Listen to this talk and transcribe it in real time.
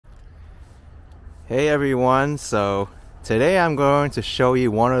Hey everyone, so today I'm going to show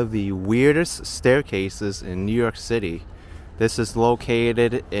you one of the weirdest staircases in New York City. This is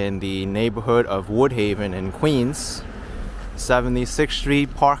located in the neighborhood of Woodhaven in Queens, 76th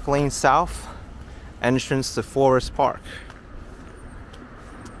Street, Park Lane South, entrance to Forest Park.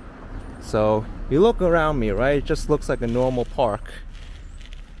 So you look around me, right? It just looks like a normal park.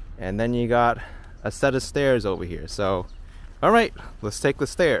 And then you got a set of stairs over here. So, alright, let's take the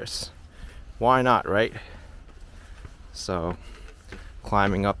stairs. Why not, right? So,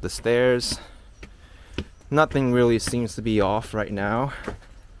 climbing up the stairs. Nothing really seems to be off right now.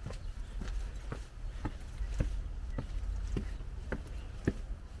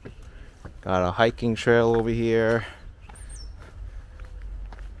 Got a hiking trail over here.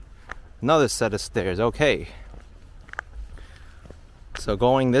 Another set of stairs, okay. So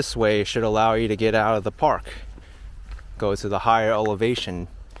going this way should allow you to get out of the park. Go to the higher elevation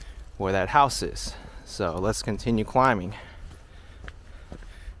where that house is. So let's continue climbing.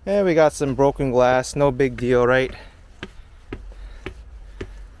 And we got some broken glass, no big deal, right?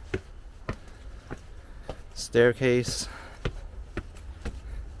 Staircase.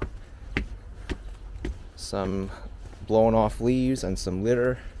 Some blown off leaves and some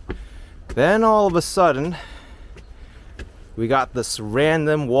litter. Then all of a sudden, we got this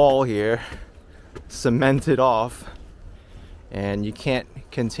random wall here cemented off, and you can't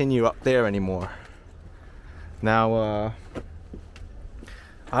continue up there anymore. Now,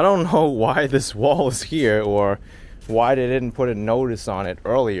 I don't know why this wall is here or why they didn't put a notice on it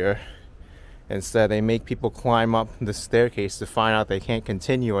earlier. Instead, they make people climb up the staircase to find out they can't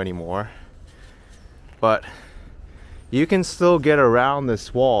continue anymore. But you can still get around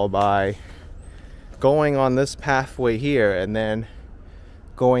this wall by going on this pathway here and then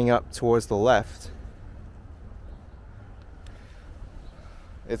going up towards the left.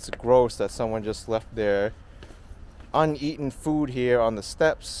 It's gross that someone just left their uneaten food here on the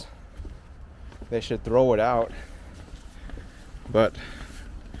steps. They should throw it out. But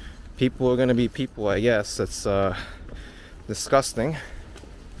people are gonna be people, I guess. It's disgusting.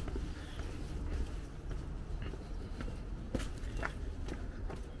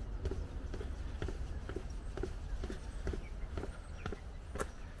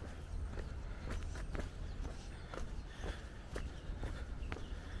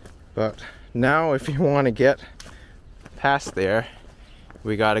 But now if you want to get past there,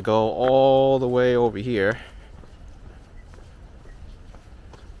 we got to go all the way over here.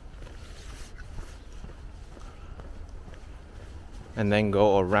 And then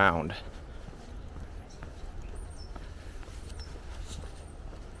go around.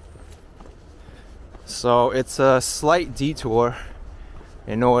 So it's a slight detour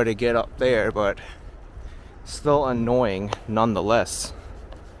in order to get up there, but still annoying nonetheless.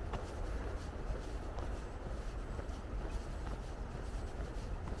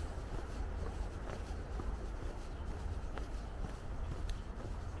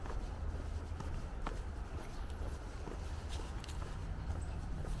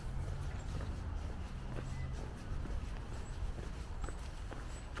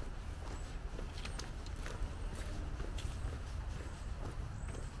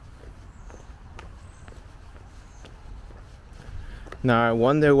 Now I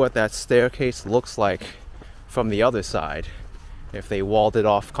wonder what that staircase looks like from the other side, if they walled it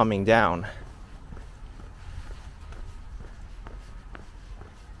off coming down.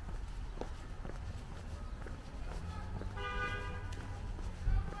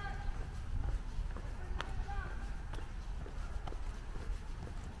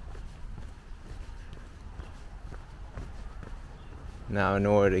 Now in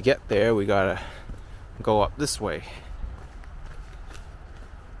order to get there, we gotta go up this way.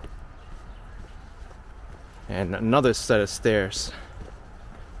 And another set of stairs.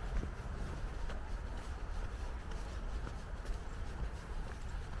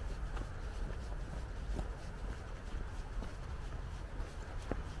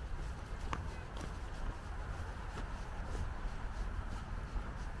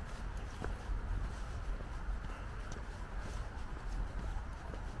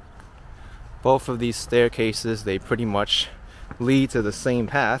 Both of these staircases, they pretty much lead to the same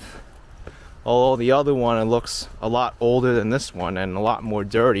path. Although the other one, it looks a lot older than this one and a lot more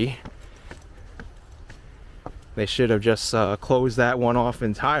dirty. They should have just closed that one off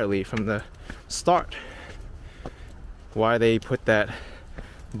entirely from the start. Why they put that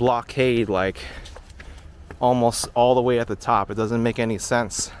blockade like almost all the way at the top, it doesn't make any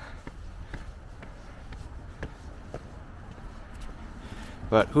sense.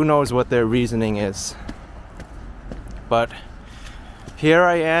 But who knows what their reasoning is. But Here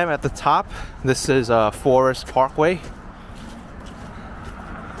I am at the top. This is Forest Parkway.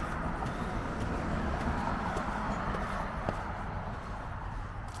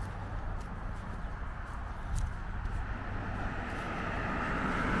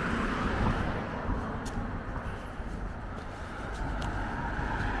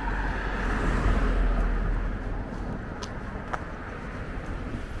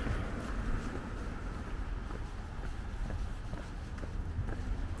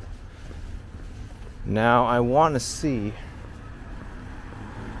 Now I want to see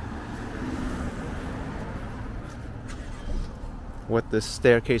what this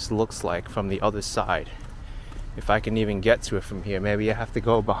staircase looks like from the other side. If I can even get to it from here. Maybe I have to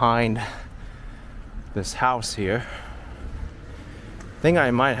go behind this house here. I think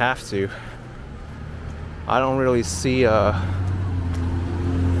I might have to. I don't really see a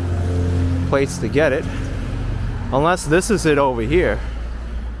place to get it. Unless this is it over here.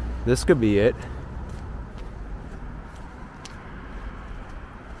 This could be it.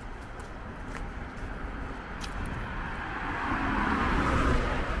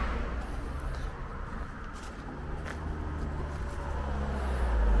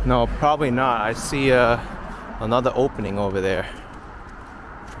 No, probably not. I see another opening over there.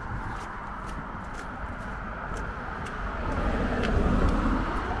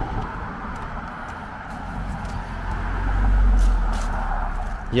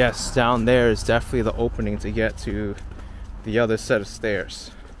 Yes, down there is definitely the opening to get to the other set of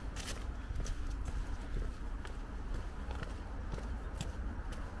stairs.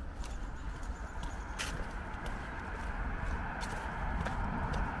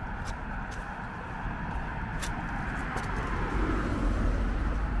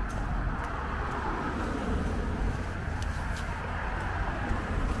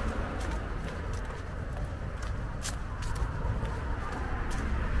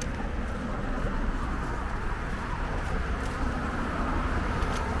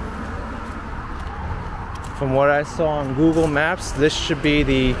 From what I saw on Google Maps, this should be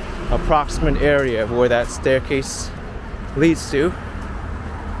the approximate area of where that staircase leads to.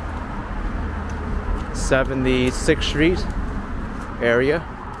 76th Street area.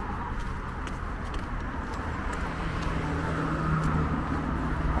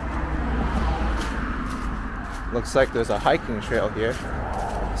 Looks like there's a hiking trail here,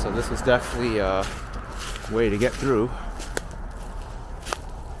 so this is definitely a way to get through.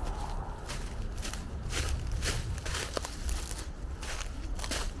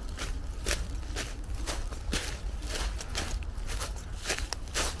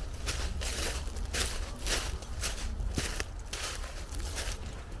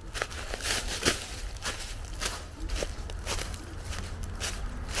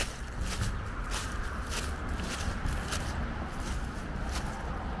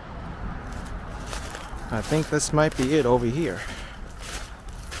 I think this might be it over here.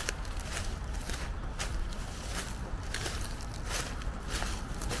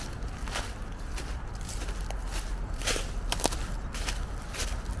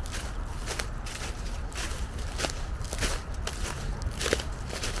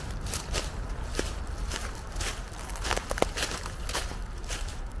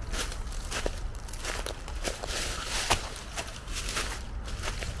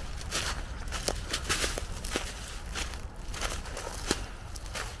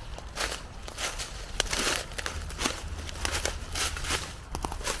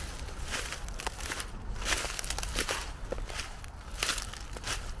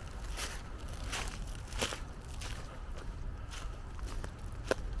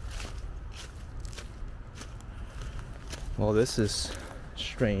 Well, this is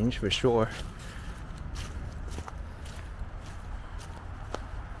strange for sure.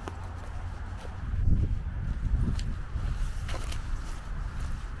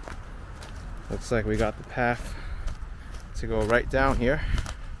 Looks like we got the path to go right down here.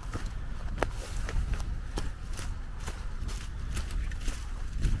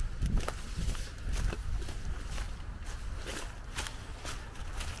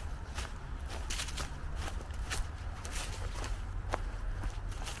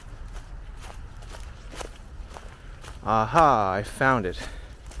 Aha, I found it.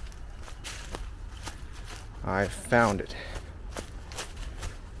 I found it.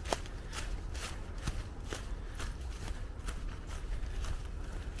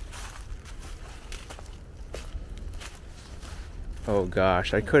 Oh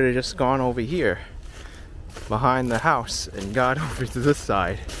gosh, I could have just gone over here behind the house and got over to this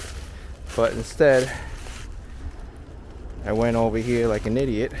side. But instead, I went over here like an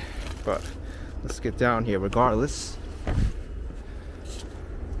idiot. But let's get down here regardless.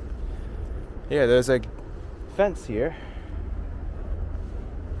 Yeah, there's a fence here.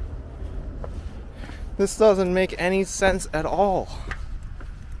 This doesn't make any sense at all.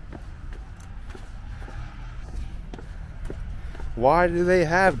 Why do they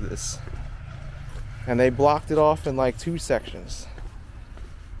have this? And they blocked it off in like 2 sections.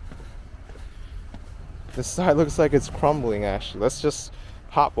 This side looks like it's crumbling actually. Let's just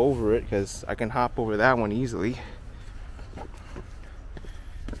hop over it because I can hop over that one easily.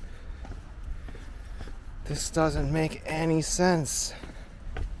 This doesn't make any sense.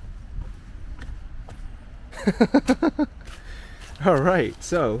 Alright,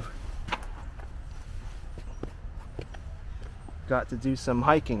 so got to do some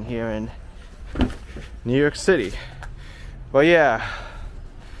hiking here in New York City. But yeah,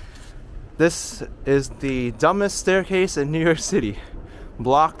 this is the dumbest staircase in New York City.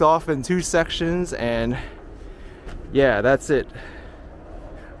 Blocked off in 2 sections, and yeah, that's it.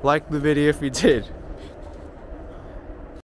 Like the video if you did.